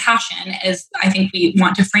or compassion, as I think we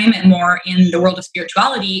want to frame it more in the world of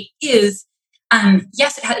spirituality, is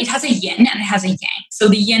yes, it has a yin and it has a yang. So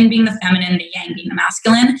the yin being the feminine, the yang being the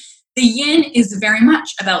masculine. The yin is very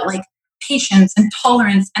much about like patience and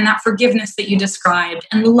tolerance and that forgiveness that you described,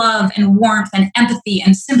 and love and warmth and empathy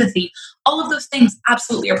and sympathy. All of those things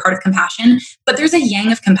absolutely are part of compassion, but there's a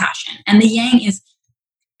yang of compassion. And the yang is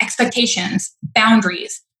expectations,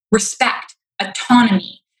 boundaries, respect,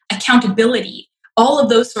 autonomy, accountability, all of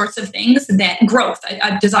those sorts of things, that growth,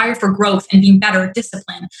 a desire for growth and being better,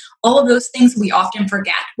 discipline, all of those things we often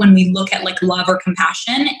forget when we look at like love or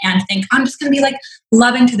compassion and think, I'm just going to be like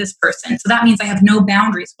loving to this person. So that means I have no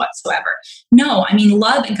boundaries whatsoever. No, I mean,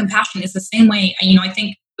 love and compassion is the same way. I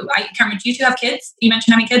think, Cameron, do you two have kids? You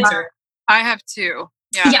mentioned having kids or? I have two.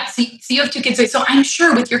 Yeah. So you have two kids. So I'm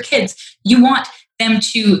sure with your kids, you want them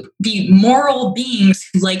to be moral beings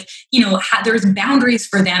who like, there's boundaries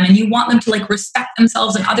for them, and you want them to like respect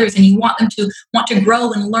themselves and others, and you want them to want to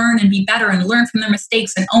grow and learn and be better and learn from their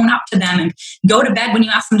mistakes and own up to them and go to bed when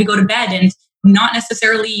you ask them to go to bed and not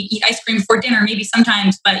necessarily eat ice cream before dinner, maybe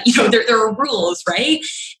sometimes, but there are rules, right?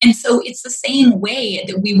 And so it's the same way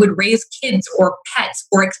that we would raise kids or pets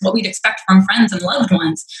or what we'd expect from friends and loved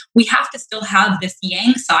ones. We have to still have this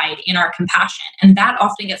yang side in our compassion. And that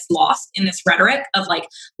often gets lost in this rhetoric of like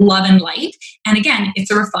love and light. And again,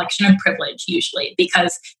 it's a reflection of privilege usually,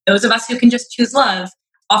 because those of us who can just choose love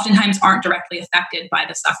oftentimes aren't directly affected by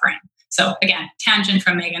the suffering. So again, tangent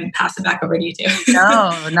from Megan, pass it back over to you two.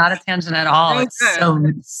 No, not a tangent at all. It's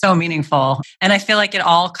so meaningful. And I feel like it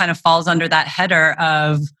all kind of falls under that header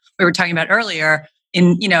of, we were talking about earlier,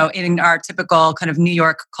 in our typical kind of New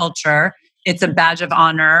York culture, it's a badge of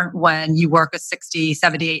honor when you work a 60,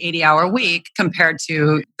 70, 80-hour week compared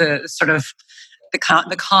to the sort of the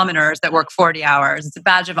commoners that work 40 hours. It's a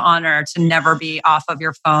badge of honor to never be off of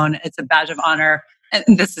your phone. It's a badge of honor.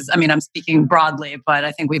 And this is, I'm speaking broadly, but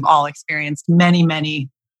I think we've all experienced many, many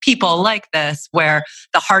people like this, where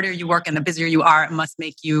the harder you work and the busier you are, it must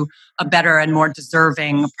make you a better and more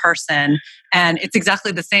deserving person. And it's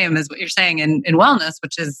exactly the same as what you're saying in wellness,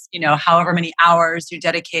 which is, however many hours you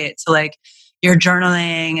dedicate to like your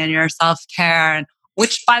journaling and your self-care, and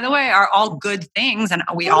which, by the way, are all good things, and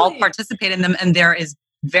we all participate in them. And there is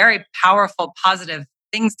very powerful, positive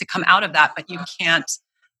things to come out of that, but you can't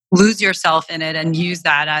lose yourself in it and use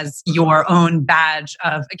that as your own badge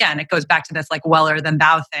of, again, it goes back to this like weller than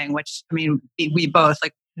thou thing, which, I mean, we both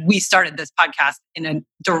like, we started this podcast in a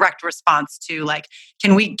direct response to like,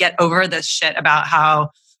 can we get over this shit about how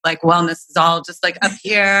like wellness is all just like up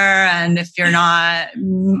here, and if you're not,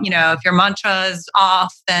 if your mantra is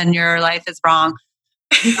off, then your life is wrong.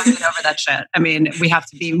 Get over that shit. I mean, we have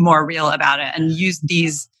to be more real about it and use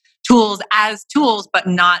these tools as tools, but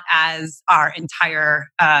not as our entire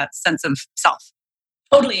sense of self.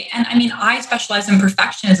 Totally. And I mean, I specialize in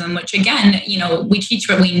perfectionism, which again, we teach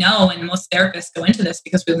what we know, and most therapists go into this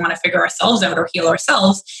because we want to figure ourselves out or heal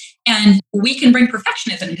ourselves. And we can bring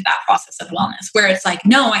perfectionism into that process of wellness, where it's like,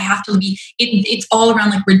 no, I have to be, it's all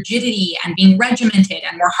around like rigidity and being regimented,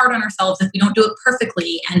 and we're hard on ourselves if we don't do it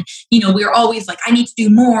perfectly. And, we're always like, I need to do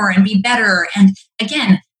more and be better. And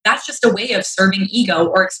again, that's just a way of serving ego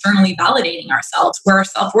or externally validating ourselves, where our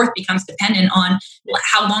self-worth becomes dependent on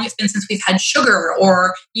how long it's been since we've had sugar,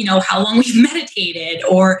 or, how long we've meditated,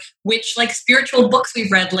 or which like spiritual books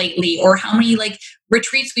we've read lately, or how many like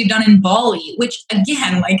retreats we've done in Bali, which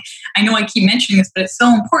again, like, I know I keep mentioning this, but it's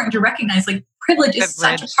so important to recognize like privilege is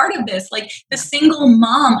such a part of this. Like the single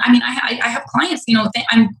mom, I mean, I have clients,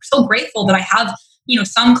 I'm so grateful that I have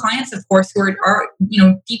some clients, of course, who are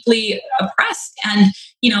deeply oppressed, and,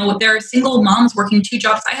 there are single moms working 2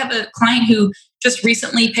 jobs. I have a client who just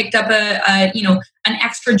recently picked up an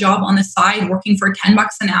extra job on the side, working for $10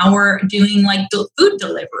 an hour, doing like food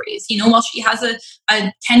deliveries, while she has a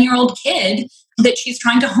 10-year-old kid that she's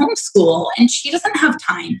trying to homeschool, and she doesn't have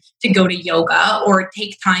time to go to yoga or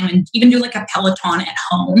take time and even do like a Peloton at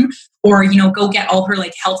home, or, go get all her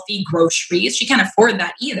like healthy groceries. She can't afford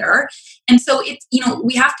that either. And so it's,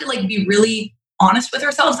 we have to like be really honest with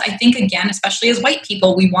ourselves. I think, again, especially as white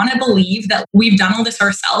people, we want to believe that we've done all this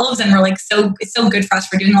ourselves, and we're like, it's so good for us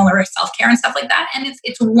for doing all our self-care and stuff like that. And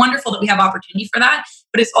it's wonderful that we have opportunity for that,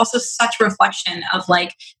 but it's also such a reflection of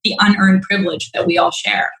like the unearned privilege that we all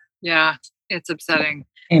share. Yeah, it's upsetting.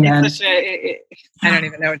 Amen. I don't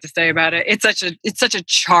even know what to say about it. It's such a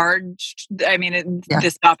charged, I mean,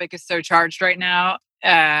 this topic is so charged right now.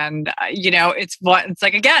 And, it's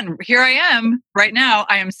like, again, here I am right now.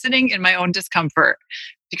 I am sitting in my own discomfort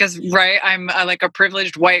because, right, I'm like a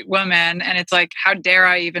privileged white woman. And it's like, how dare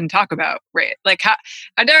I even talk about race? Like, how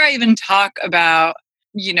dare I even talk about,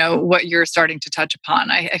 what you're starting to touch upon?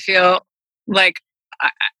 I feel like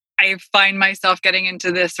I find myself getting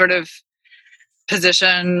into this sort of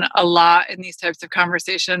position a lot in these types of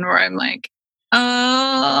conversation where I'm like,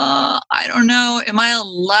 I don't know, am I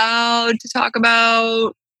allowed to talk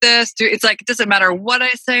about this? It's like, it doesn't matter what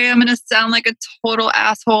I say, I'm going to sound like a total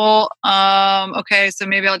asshole. Okay, so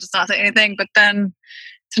maybe I'll just not say anything, but then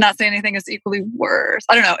to not say anything is equally worse.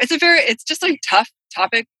 I don't know. It's just a tough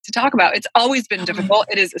topic to talk about. It's always been difficult.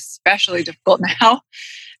 It is especially difficult now.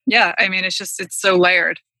 Yeah, I mean, it's so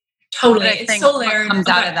layered. Totally. It's so layered. What comes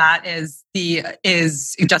out of that is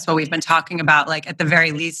just what we've been talking about, like at the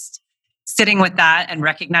very least, sitting with that and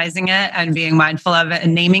recognizing it and being mindful of it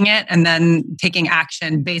and naming it, and then taking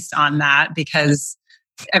action based on that. Because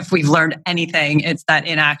if we've learned anything, it's that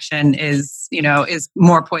inaction is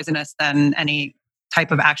more poisonous than any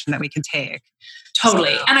type of action that we can take.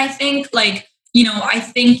 Totally. And I think I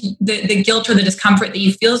think the guilt or the discomfort that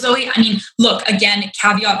you feel, Zoe, I mean, look, again,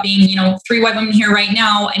 caveat being, 3 white women here right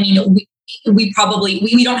now. I mean, we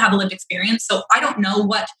don't have a lived experience. So I don't know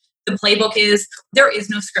what the playbook is. There is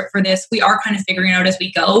no script for this. We are kind of figuring it out as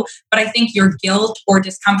we go. But I think your guilt or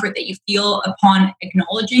discomfort that you feel upon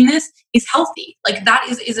acknowledging this is healthy. Like that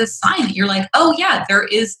is a sign that you're like, oh yeah, there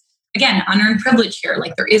is, again, unearned privilege here.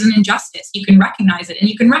 Like there is an injustice. You can recognize it. And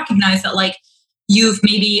you can recognize that like you've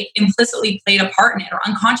maybe implicitly played a part in it or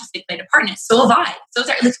unconsciously played a part in it. So have I. So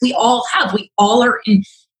like, we all have. We all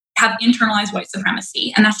have internalized white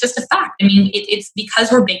supremacy. And that's just a fact. I mean, it's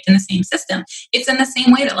because we're baked in the same system. It's in the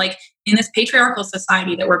same way that like in this patriarchal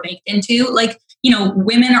society that we're baked into, like,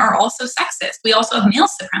 women are also sexist. We also have male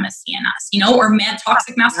supremacy in us, or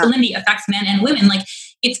toxic masculinity affects men and women. Like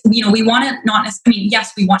it's, we want to not necessarily,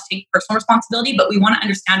 yes, we want to take personal responsibility, but we want to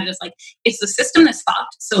understand it as like, it's the system that's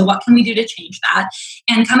fucked. So what can we do to change that?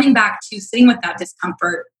 And coming back to sitting with that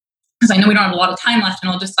discomfort, because I know we don't have a lot of time left,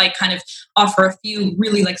 and I'll just like kind of offer a few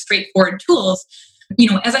really like straightforward tools.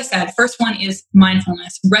 As I said, first one is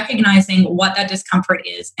mindfulness, recognizing what that discomfort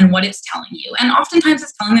is and what it's telling you. And oftentimes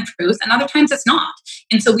it's telling the truth and other times it's not.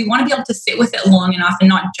 And so we want to be able to sit with it long enough and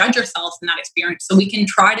not judge ourselves in that experience so we can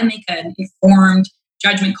try to make an informed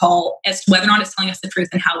judgment call as to whether or not it's telling us the truth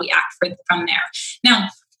and how we act from there. Now,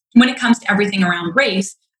 when it comes to everything around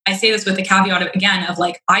race, I say this with the caveat of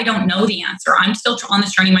like, I don't know the answer. I'm still on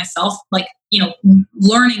this journey myself, like,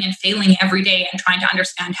 learning and failing every day and trying to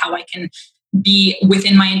understand how I can be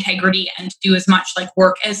within my integrity and do as much like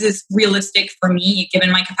work as is realistic for me,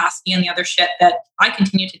 given my capacity and the other shit that I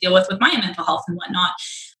continue to deal with my mental health and whatnot.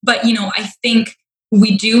 But, I think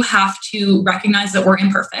we do have to recognize that we're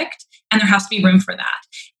imperfect and there has to be room for that.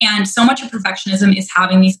 And so much of perfectionism is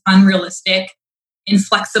having these unrealistic,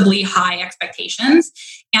 inflexibly high expectations.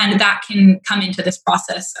 And that can come into this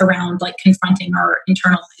process around like confronting our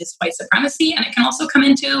internalized white supremacy. And it can also come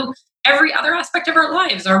into every other aspect of our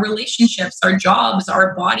lives, our relationships, our jobs,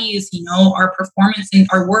 our bodies, our performance and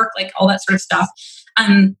our work, like all that sort of stuff.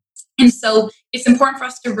 And so it's important for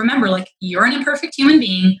us to remember, like, you're an imperfect human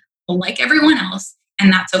being like everyone else,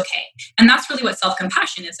 and that's okay. And that's really what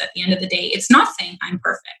self-compassion is at the end of the day. It's not saying I'm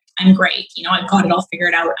perfect, I'm great, I've got it all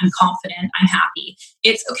figured out, I'm confident, I'm happy.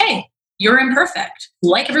 It's okay. You're imperfect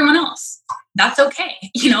like everyone else. That's okay.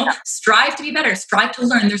 Strive to be better, strive to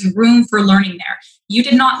learn. There's room for learning there.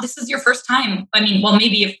 This is your first time.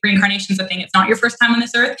 Maybe if reincarnation is a thing, it's not your first time on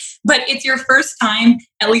this earth, but it's your first time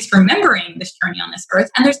at least remembering this journey on this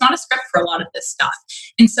earth. And there's not a script for a lot of this stuff.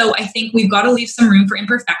 And so I think we've got to leave some room for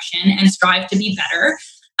imperfection and strive to be better.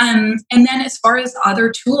 And then as far as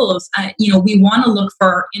other tools, we want to look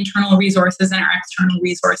for internal resources and our external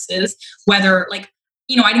resources, whether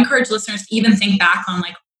I'd encourage listeners to even think back on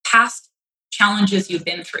like past challenges you've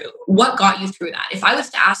been through. What got you through that? If I was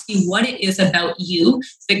to ask you what it is about you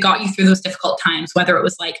that got you through those difficult times, whether it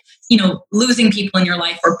was like, losing people in your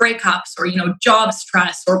life or breakups or, job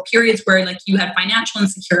stress or periods where like you had financial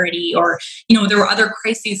insecurity or, there were other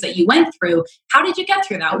crises that you went through, how did you get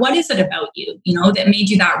through that? What is it about you, that made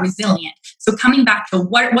you that resilient? So coming back to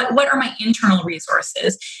what are my internal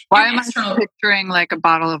resources? Why am I picturing like a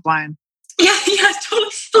bottle of wine? Yeah,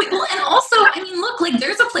 totally. Well, and also, look, like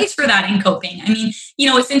there's a place for that in coping.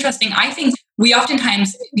 It's interesting. I think we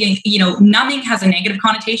oftentimes, numbing has a negative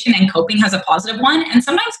connotation and coping has a positive one. And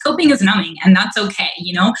sometimes coping is numbing and that's okay.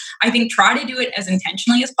 I think try to do it as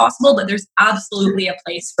intentionally as possible, but there's absolutely a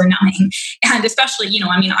place for numbing. And especially,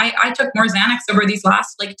 I took more Xanax over these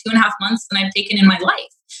last like 2.5 months than I've taken in my life.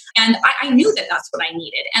 And I knew that that's what I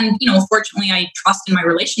needed. And, fortunately I trust in my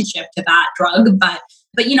relationship to that drug, but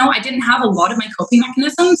I didn't have a lot of my coping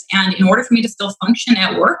mechanisms. And in order for me to still function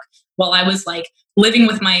at work while I was like living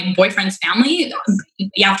with my boyfriend's family,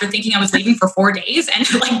 after thinking I was leaving for 4 days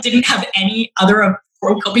and like didn't have any other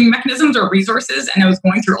coping mechanisms or resources, and I was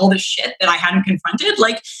going through all this shit that I hadn't confronted,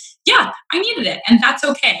 I needed it. And that's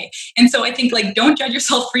okay. And so I think don't judge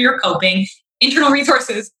yourself for your coping. Internal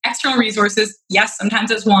resources, external resources. Yes,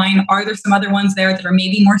 sometimes it's wine. Are there some other ones there that are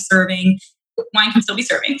maybe more serving? Wine can still be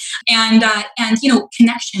serving. And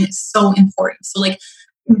connection is so important. So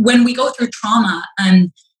when we go through trauma,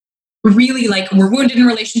 really we're wounded in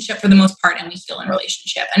relationship for the most part and we heal in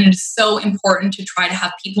relationship. And it is so important to try to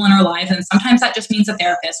have people in our lives. And sometimes that just means a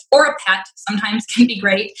therapist or a pet, sometimes can be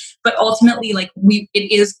great. But ultimately,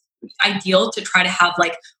 it is ideal to try to have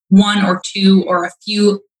one or two or a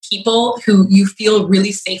few people who you feel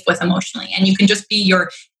really safe with emotionally. And you can just be your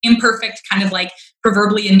imperfect kind of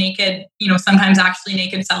proverbially a naked, sometimes actually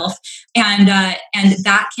naked self. And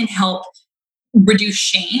that can help reduce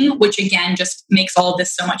shame, which again, just makes all of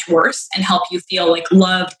this so much worse and help you feel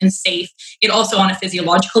loved and safe. It also on a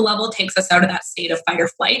physiological level takes us out of that state of fight or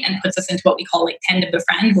flight and puts us into what we call tend to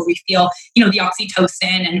befriend, where we feel, the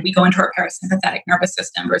oxytocin and we go into our parasympathetic nervous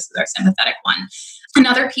system versus our sympathetic one.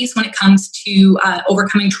 Another piece when it comes to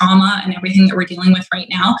overcoming trauma and everything that we're dealing with right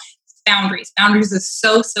now, boundaries. Boundaries is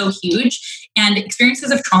so, so huge. And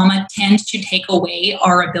experiences of trauma tend to take away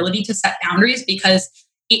our ability to set boundaries because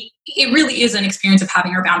it really is an experience of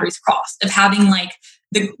having our boundaries crossed, of having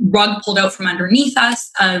the rug pulled out from underneath us,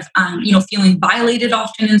 of feeling violated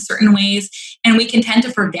often in certain ways. And we can tend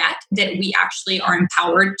to forget that we actually are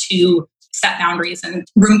empowered to set boundaries and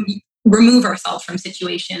remove ourselves from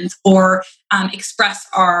situations or express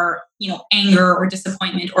our anger or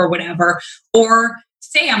disappointment or whatever, or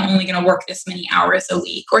say I'm only going to work this many hours a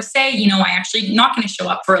week, or say, I actually not going to show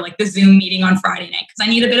up for the Zoom meeting on Friday night because I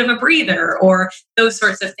need a bit of a breather, or those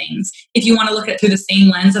sorts of things. If you want to look at it through the same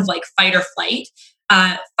lens of fight or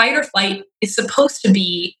flight is supposed to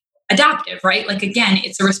be adaptive, right? Again,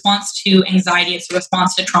 it's a response to anxiety. It's a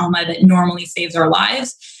response to trauma that normally saves our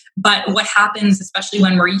lives. But what happens, especially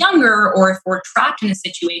when we're younger or if we're trapped in a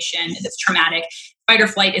situation that's traumatic, fight or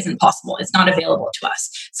flight isn't possible. It's not available to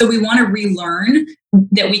us. So we want to relearn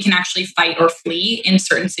that we can actually fight or flee in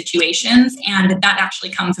certain situations. And that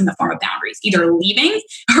actually comes in the form of boundaries, either leaving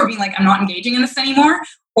or being like, I'm not engaging in this anymore,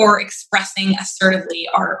 or expressing assertively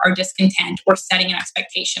our discontent, or setting an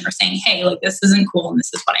expectation, or saying, hey, like this isn't cool and this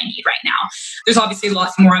is what I need right now. There's obviously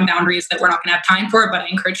lots more on boundaries that we're not going to have time for, but I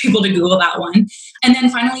encourage people to Google that one. And then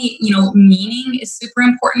finally, meaning is super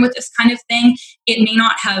important with this kind of thing. It may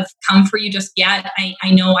not have come for you just yet.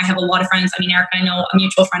 I know I have a lot of friends. Erica, I know a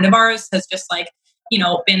mutual friend of ours has just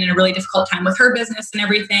been in a really difficult time with her business and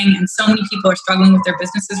everything. And so many people are struggling with their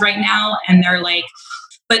businesses right now. And they're like,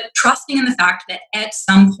 but trusting in the fact that at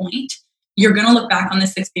some point, you're going to look back on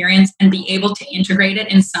this experience and be able to integrate it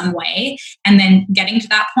in some way. And then getting to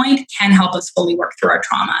that point can help us fully work through our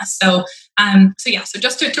trauma. So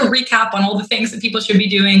just to recap on all the things that people should be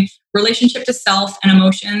doing: relationship to self and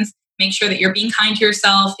emotions. Make sure that you're being kind to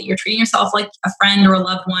yourself, that you're treating yourself like a friend or a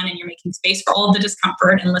loved one, and you're making space for all of the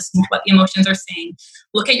discomfort and listening to what the emotions are saying.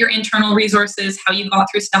 Look at your internal resources, how you got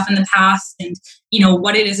through stuff in the past, and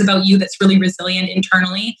what it is about you that's really resilient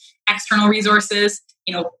internally. External resources,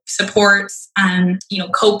 supports,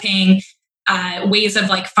 coping, ways of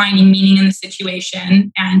finding meaning in the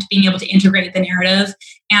situation and being able to integrate the narrative.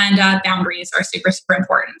 And boundaries are super, super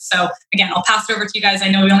important. So again, I'll pass it over to you guys. I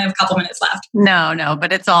know we only have a couple minutes left. No,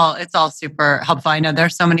 but it's all super helpful. I know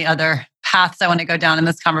there's so many other paths I want to go down in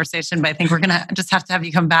this conversation, but I think we're going to just have to have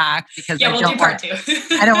you come back, because we'll do part two.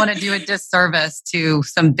 I don't want to do a disservice to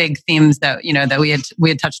some big themes that, that we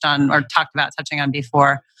had touched on or talked about touching on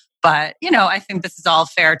before. But, I think this is all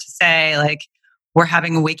fair to say, we're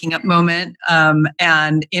having a waking up moment.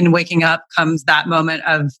 And in waking up comes that moment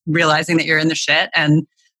of realizing that you're in the shit. And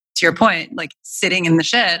to your point, sitting in the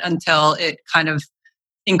shit until it kind of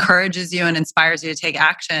encourages you and inspires you to take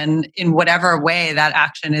action in whatever way that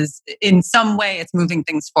action is. In some way, it's moving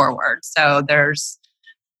things forward. So there's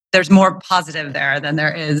more positive there than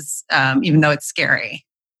there is, even though it's scary.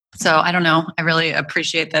 So I don't know. I really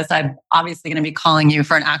appreciate this. I'm obviously going to be calling you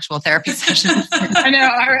for an actual therapy session. I know.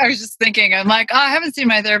 I was just thinking, I'm like, I haven't seen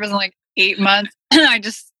my therapist in 8 months. I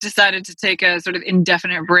just decided to take a sort of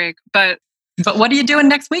indefinite break. But what are you doing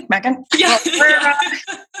next week, Megan? Yeah.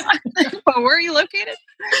 Where are you located?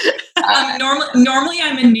 Normally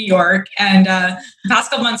I'm in New York, and the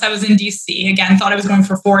past couple months I was in DC. Again, thought I was going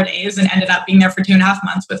for 4 days and ended up being there for 2.5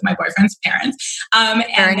 months with my boyfriend's parents.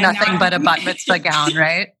 Wearing nothing but a bat mitzvah gown,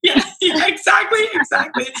 right? Yeah, exactly.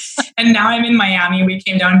 And now I'm in Miami. We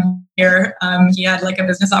came down here. He had a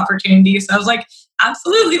business opportunity. So I was like,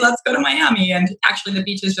 absolutely, let's go to Miami. And actually the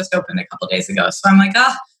beaches just opened a couple days ago. So I'm like,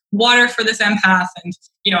 water for this empath. And,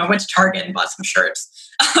 I went to Target and bought some shirts.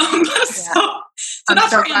 So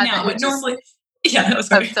that's where I am now. But normally,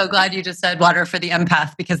 I'm so glad you just said water for the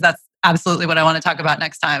empath, because that's absolutely what I want to talk about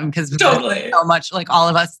next time. Because totally, so much all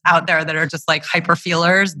of us out there that are just hyper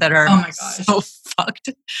feelers that are so fucked.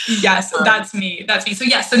 Yes, that's me.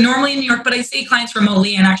 So normally in New York, but I see clients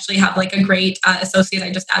remotely, and actually have a great associate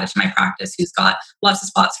I just added to my practice who's got lots of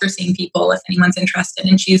spots for seeing people if anyone's interested,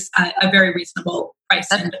 and she's a very reasonable price.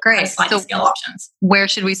 That's and great. Sliding scale options. Where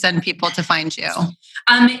should we send people to find you?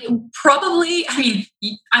 Probably.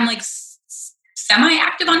 I'm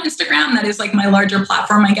semi-active on Instagram. That is my larger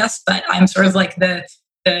platform, I guess. But I'm sort of the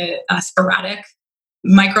sporadic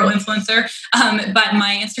micro influencer. But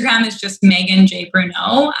my Instagram is just Megan J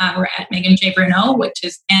Bruneau. We're at Megan J Bruneau, which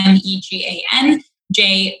is MEGAN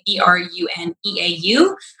JBRUNEAU.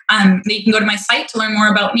 You can go to my site to learn more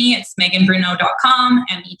about me. It's meganbruneau.com,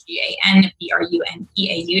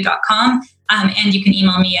 MEGANBRUNEAU.com. And you can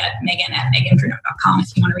email me at megan@meganbruneau.com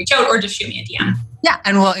if you want to reach out, or just shoot me a DM. Yeah,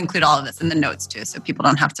 and we'll include all of this in the notes too, so people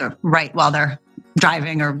don't have to write while they're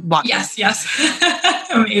driving or walking. Yes.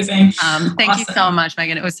 Amazing. Thank you so much,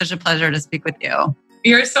 Megan. It was such a pleasure to speak with you.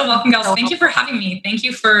 You're so welcome, girls. Thank you for having me. Thank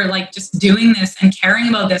you for just doing this and caring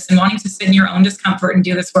about this and wanting to sit in your own discomfort and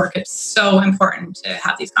do this work. It's so important to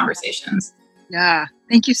have these conversations. Yeah.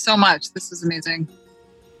 Thank you so much. This was amazing.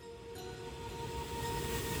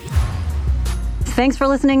 Thanks for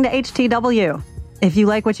listening to HTW. If you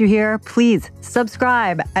like what you hear, please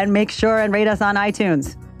subscribe and make sure and rate us on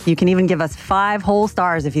iTunes. You can even give us 5 whole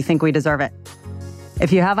stars if you think we deserve it.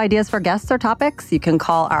 If you have ideas for guests or topics, you can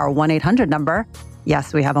call our 1-800 number.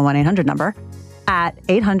 Yes, we have a 1-800 number at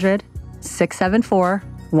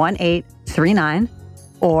 800-674-1839,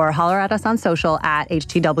 or holler at us on social at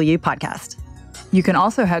HTW Podcast. You can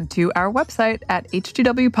also head to our website at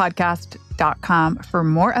htwpodcast.com for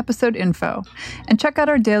more episode info, and check out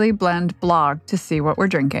our Daily Blend blog to see what we're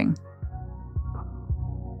drinking.